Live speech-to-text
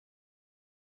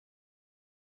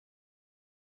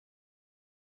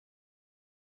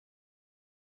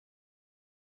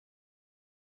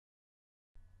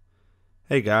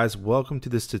Hey guys, welcome to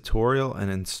this tutorial on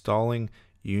installing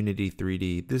Unity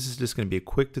 3D. This is just going to be a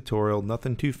quick tutorial,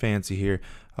 nothing too fancy here,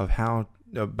 of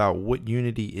about what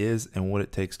Unity is and what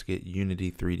it takes to get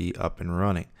Unity 3D up and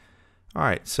running.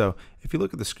 Alright, so if you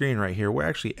look at the screen right here, we're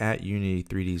actually at Unity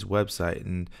 3D's website,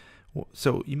 and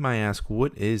so you might ask,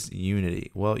 what is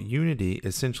Unity? Well, Unity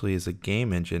essentially is a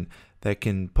game engine that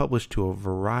can publish to a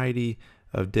variety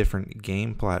of different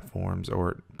game platforms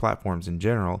or platforms in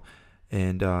general.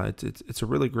 And it's a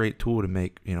really great tool to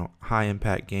make high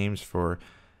impact games for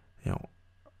a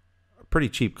pretty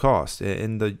cheap cost.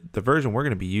 And the version we're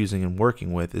going to be using and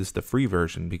working with is the free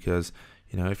version, because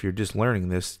if you're just learning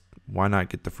this, why not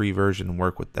get the free version and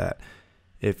work with that?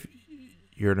 If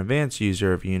you're an advanced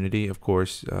user of Unity, of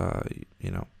course,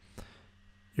 you're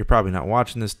probably not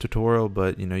watching this tutorial,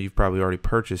 but you've probably already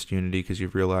purchased Unity because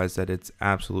you've realized that it's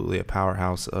absolutely a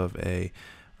powerhouse of a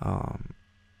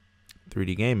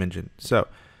 3D game engine. So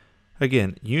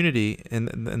again, Unity, and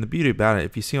the beauty about it,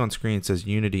 if you see on screen it says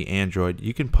Unity Android,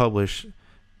 you can publish.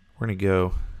 We're going to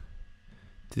go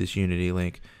to this Unity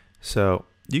link. So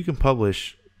you can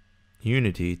publish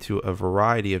Unity to a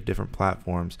variety of different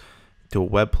platforms, to a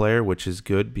web player, which is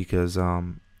good because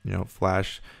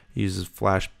Flash uses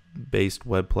Flash-based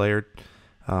web player,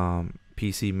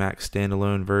 PC, Mac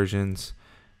standalone versions.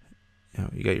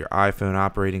 You got your iPhone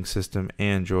operating system,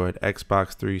 Android,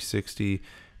 Xbox 360,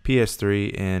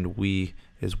 PS3, and Wii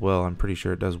as well. I'm pretty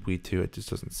sure it does Wii too. It just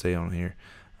doesn't say on here.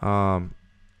 Yeah,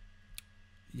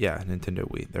 Nintendo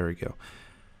Wii. There we go.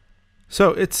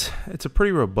 So it's a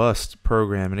pretty robust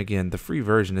program, and again, the free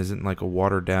version isn't like a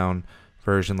watered down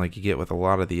version like you get with a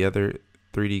lot of the other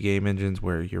 3D game engines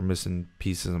where you're missing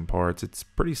pieces and parts. It's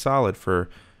pretty solid for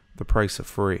the price of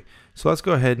free. So let's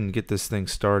go ahead and get this thing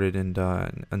started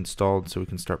and installed so we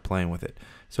can start playing with it.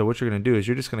 So what you're going to do is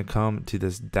you're just going to come to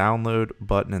this download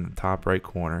button in the top right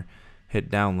corner, hit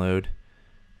download,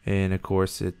 and of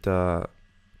course it's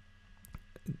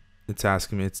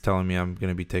asking me, it's telling me I'm going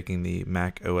to be taking the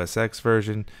Mac OS X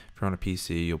version. If you're on a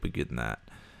PC, you'll be getting that.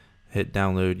 Hit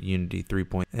download Unity 3.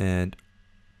 And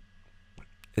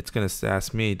it's going to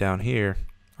ask me down here.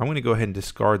 I'm going to go ahead and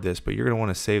discard this, but you're going to want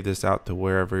to save this out to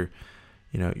wherever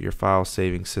your file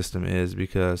saving system is,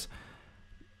 because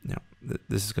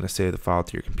this is going to save the file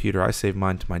to your computer. I saved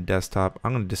mine to my desktop.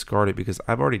 I'm going to discard it because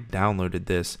I've already downloaded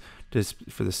this just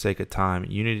for the sake of time.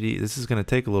 Unity, this is going to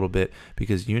take a little bit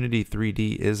because Unity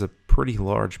 3D is a pretty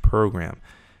large program,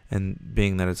 and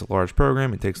being that it's a large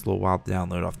program, it takes a little while to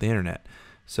download off the internet.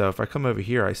 So if I come over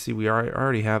here, I see we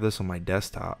already have this on my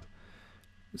desktop.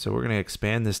 So we're going to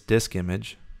expand this disk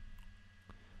image.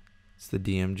 It's the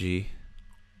DMG.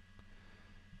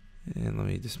 And let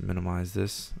me just minimize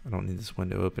this. I don't need this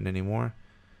window open anymore.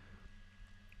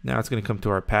 Now it's going to come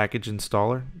to our package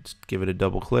installer. Just give it a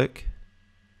double click.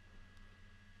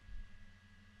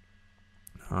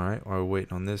 Alright, while we're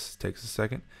waiting on this, it takes a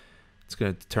second. It's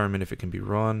going to determine if it can be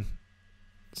run.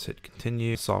 Let's hit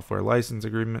continue. Software license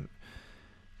agreement.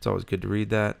 It's always good to read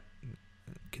that.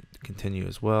 Continue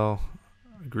as well.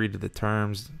 Agree to the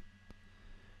terms.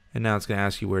 And now it's going to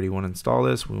ask you, where do you want to install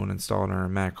this? We want to install it on our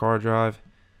Mac hard drive.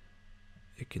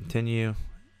 Hit continue,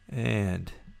 and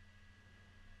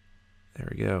there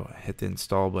we go. Hit the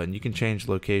install button. You can change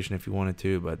the location if you wanted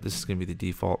to, but this is going to be the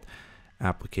default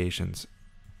applications.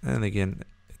 And again,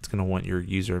 it's going to want your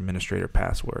user administrator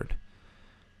password.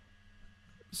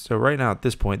 So right now at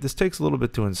this point, this takes a little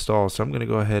bit to install, so I'm going to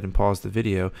go ahead and pause the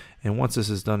video, and once this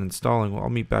is done installing, I'll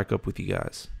meet back up with you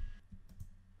guys.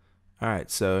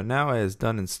 Alright, so now as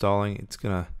done installing, it's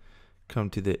going to come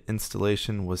to the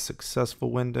installation was successful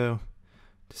window.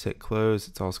 Just hit close.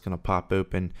 It's also going to pop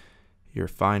open your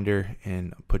Finder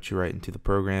and put you right into the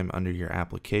program under your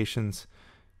applications.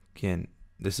 Again,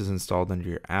 this is installed under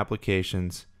your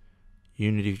applications,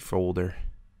 Unity folder,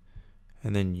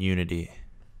 and then Unity.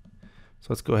 So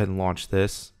let's go ahead and launch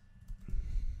this.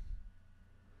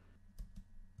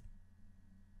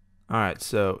 Alright,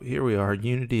 so here we are.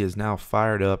 Unity is now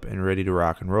fired up and ready to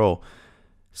rock and roll.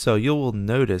 So you will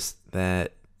notice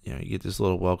that you get this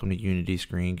little welcome to Unity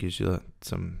screen, gives you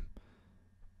some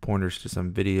pointers to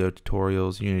some video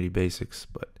tutorials, Unity basics,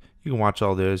 but you can watch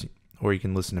all those or you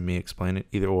can listen to me explain it,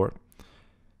 either or.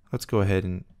 Let's go ahead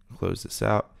and close this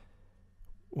out.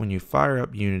 When you fire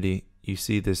up Unity, you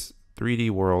see this 3D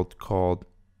world called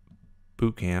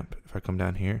Bootcamp. If I come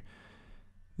down here,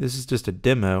 this is just a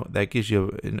demo that gives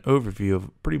you an overview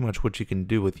of pretty much what you can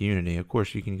do with Unity. Of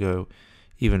course, you can go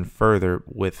even further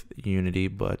with Unity,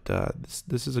 but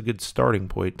this is a good starting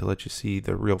point to let you see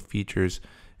the real features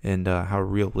and how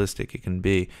realistic it can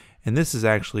be. And this is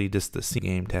actually just the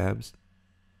game tabs.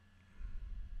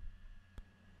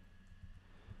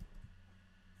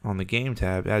 on the game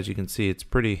tab, as you can see, it's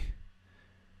pretty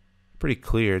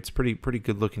clear. It's pretty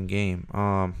good looking game.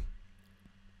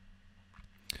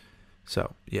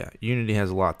 So yeah, Unity has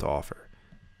a lot to offer.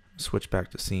 Switch back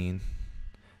to scene,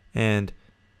 and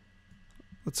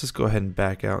let's just go ahead and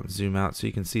back out and zoom out so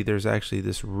you can see there's actually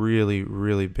this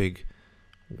really big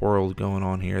world going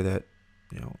on here that,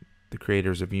 you know, the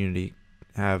creators of Unity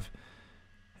have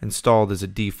installed as a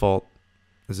default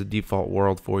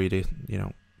world for you to, you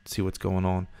know, see what's going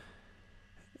on.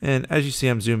 And as you see,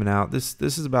 I'm zooming out. This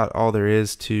is about all there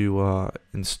is to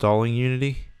installing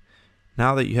Unity.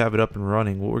 Now that you have it up and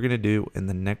running, what we're going to do in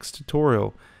the next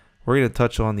tutorial, we're going to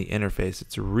touch on the interface.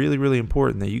 It's really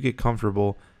important that you get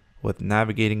comfortable with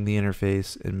navigating the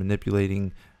interface and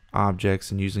manipulating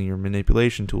objects and using your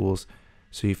manipulation tools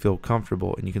so you feel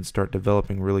comfortable and you can start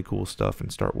developing really cool stuff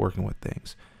and start working with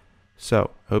things. So,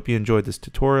 hope you enjoyed this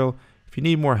tutorial. If you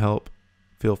need more help,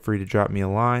 feel free to drop me a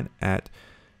line at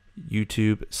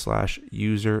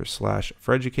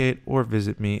youtube/user/Freducate or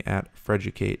visit me at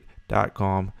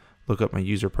freducate.com. Look up my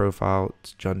user profile,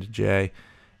 it's John J,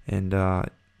 and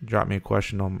drop me a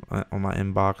question on my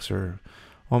inbox or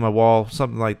on my wall,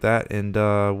 something like that, and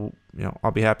you know,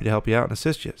 I'll be happy to help you out and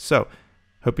assist you. So,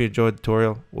 hope you enjoyed the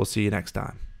tutorial. We'll see you next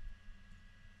time.